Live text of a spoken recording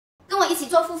一起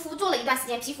做护肤，做了一段时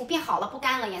间，皮肤变好了，不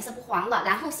干了，颜色不黄了，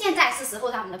然后现在是时候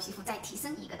让我们的皮肤再提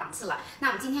升一个档次了。那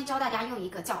我们今天教大家用一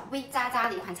个叫微渣渣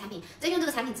的一款产品，在用这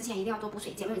个产品之前一定要多补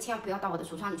水，姐妹们千万不要到我的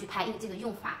橱窗里去拍，因为这个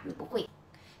用法你不会。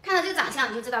看到这个长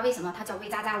相，你就知道为什么它叫微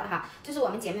渣渣了哈，就是我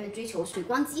们姐妹们追求水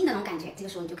光肌那种感觉，这个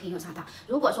时候你就可以用上它。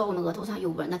如果说我们额头上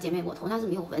有纹的姐妹，我头上是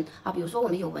没有纹啊，比如说我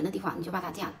们有纹的地方，你就把它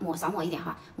这样少抹一点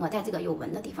哈，抹在这个有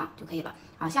纹的地方就可以了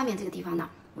啊。下面这个地方呢，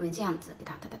我们这样子给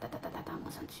它哒抹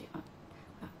上去啊，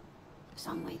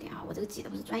少抹一点啊。我这个挤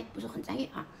的不是很专业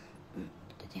啊，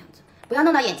就这样子，不要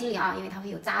弄到眼睛里啊，因为它会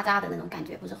有渣渣的那种感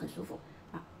觉，不是很舒服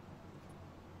啊。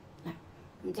来，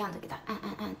你这样子给它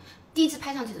按，第一次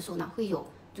拍上去的时候呢，会有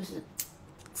就是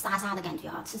沙沙的感觉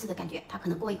啊，刺的感觉，它可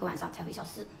能过一个晚上才会消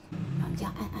失。然后你这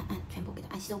样按，全部给它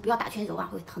按吸收，不要打圈揉啊，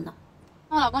会疼的。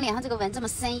我老公脸上这个纹这么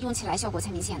深，用起来效果才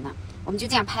明显呢。我们就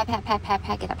这样拍，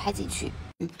给它拍进去。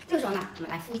这个时候呢，我们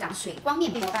来敷一张水光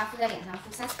面膜吧，敷在脸上，敷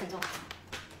30分钟。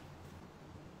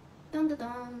噔，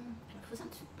敷上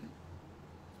去。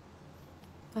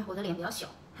我的脸比较小，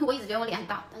我一直觉得我脸很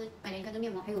大，但是感觉你看这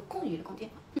面膜还有空余的空间。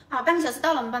好，半个小时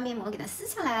到了，我们把面膜给它撕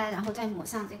下来，然后再抹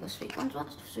上这个水光霜。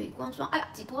哎呀，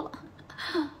挤多了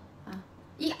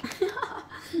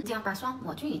这样把霜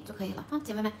抹均匀就可以了啊，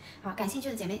姐妹们。好，感兴趣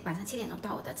的姐妹晚上7点钟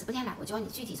到我的直播间来，我教你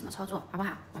具体怎么操作，好不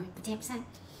好？我们不见不散。